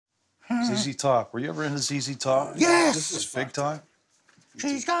ZZ Top. Were you ever into ZZ Top? Yes. This is big time.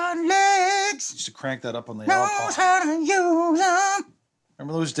 She's got legs. Used to crank that up on the Knows Alpine. how to use them.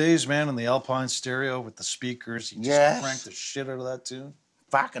 Remember those days, man, on the Alpine stereo with the speakers? You just cranked the shit out of that tune.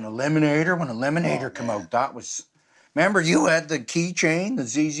 Fucking Eliminator, when Eliminator came out, that was... Remember you had the keychain, the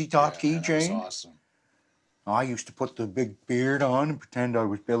ZZ Top keychain? That was awesome. I used to put the big beard on and pretend I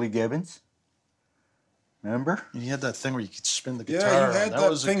was Billy Gibbons. Remember? You had that thing where you could spin the guitar. Yeah, you had that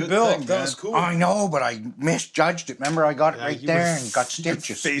was thing a good built. thing, that was cool. I know, but I misjudged it. Remember, I got it right there and got stitches.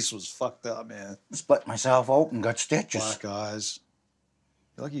 Your face was fucked up, man. Split myself open, got stitches. Black eyes.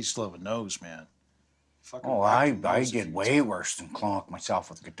 You're lucky you still have a nose, man. Oh, I did way worse than clonk myself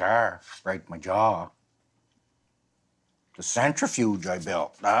with a guitar, break my jaw. The centrifuge I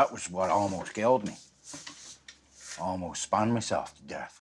built, that was what almost killed me. Almost spun myself to death.